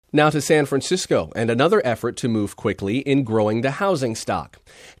Now to San Francisco and another effort to move quickly in growing the housing stock.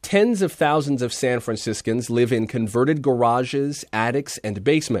 Tens of thousands of San Franciscans live in converted garages, attics, and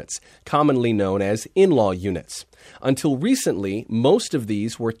basements, commonly known as in-law units. Until recently, most of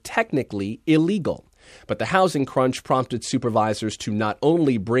these were technically illegal. But the housing crunch prompted supervisors to not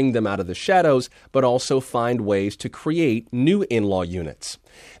only bring them out of the shadows, but also find ways to create new in-law units.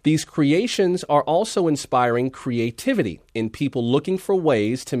 These creations are also inspiring creativity in people looking for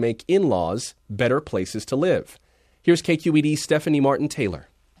ways to make in-laws better places to live. Here's KQED's Stephanie Martin-Taylor.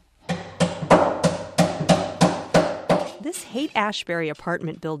 This Haight-Ashbury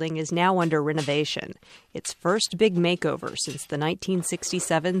apartment building is now under renovation. Its first big makeover since the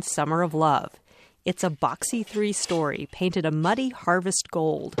 1967 Summer of Love. It's a boxy 3-story, painted a muddy harvest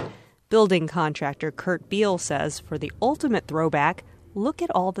gold. Building contractor Kurt Beal says for the ultimate throwback, look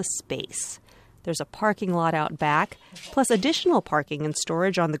at all the space. There's a parking lot out back, plus additional parking and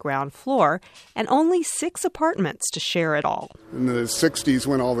storage on the ground floor, and only 6 apartments to share it all. In the 60s,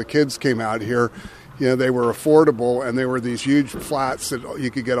 when all the kids came out here, they were affordable, and they were these huge flats that you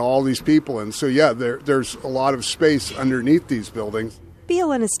could get all these people in. So, there's a lot of space underneath these buildings.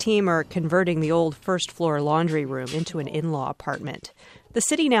 Beal and his team are converting the old first-floor laundry room into an in-law apartment. The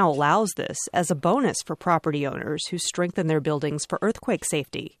city now allows this as a bonus for property owners who strengthen their buildings for earthquake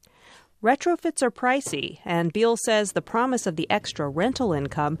safety. Retrofits are pricey, and Beal says the promise of the extra rental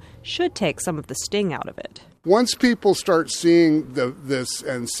income should take some of the sting out of it. Once people start seeing this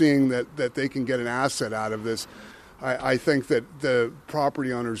and seeing that they can get an asset out of this, I think that the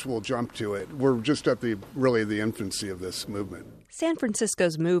property owners will jump to it. We're just at the infancy of this movement. San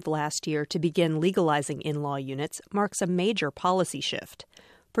Francisco's move last year to begin legalizing in-law units marks a major policy shift.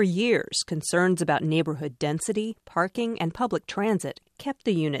 For years, concerns about neighborhood density, parking, and public transit kept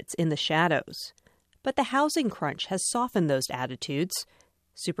the units in the shadows. But the housing crunch has softened those attitudes.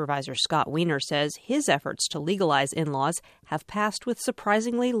 Supervisor Scott Wiener says his efforts to legalize in-laws have passed with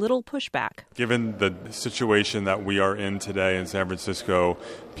surprisingly little pushback. Given the situation that we are in today in San Francisco,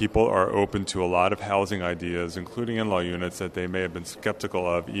 people are open to a lot of housing ideas, including in-law units that they may have been skeptical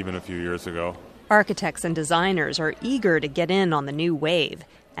of even a few years ago. Architects and designers are eager to get in on the new wave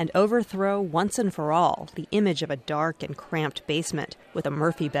and overthrow once and for all the image of a dark and cramped basement with a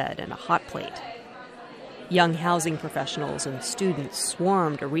Murphy bed and a hot plate. Young housing professionals and students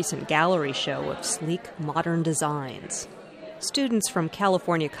swarmed a recent gallery show of sleek, modern designs. Students from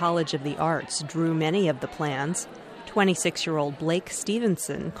California College of the Arts drew many of the plans. 26-year-old Blake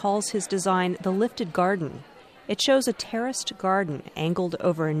Stevenson calls his design the Lifted Garden. It shows a terraced garden angled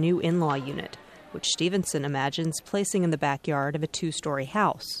over a new in-law unit, which Stevenson imagines placing in the backyard of a 2-story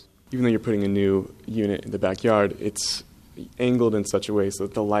house. Even though you're putting a new unit in the backyard, it's angled in such a way so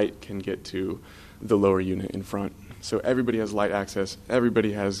that the light can get to the lower unit in front. So everybody has light access,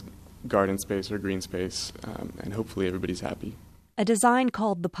 everybody has garden space or green space, and hopefully everybody's happy. A design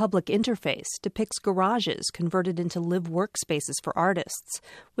called The Public Interface depicts garages converted into live workspaces for artists,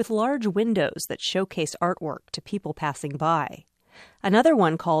 with large windows that showcase artwork to people passing by. Another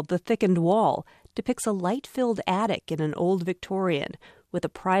one called The Thickened Wall depicts a light-filled attic in an old Victorian with a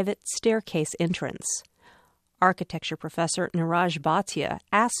private staircase entrance. Architecture professor Niraj Bhatia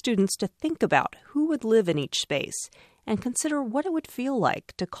asked students to think about who would live in each space and consider what it would feel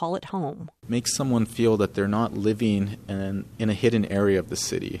like to call it home. Make someone feel that they're not living in a hidden area of the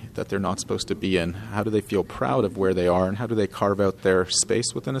city that they're not supposed to be in. How do they feel proud of where they are, and how do they carve out their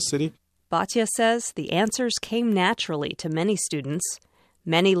space within a city? Bhatia says the answers came naturally to many students.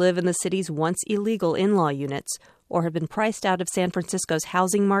 Many live in the city's once illegal in-law units or have been priced out of San Francisco's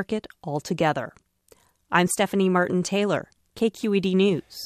housing market altogether. I'm Stephanie Martin-Taylor, KQED News.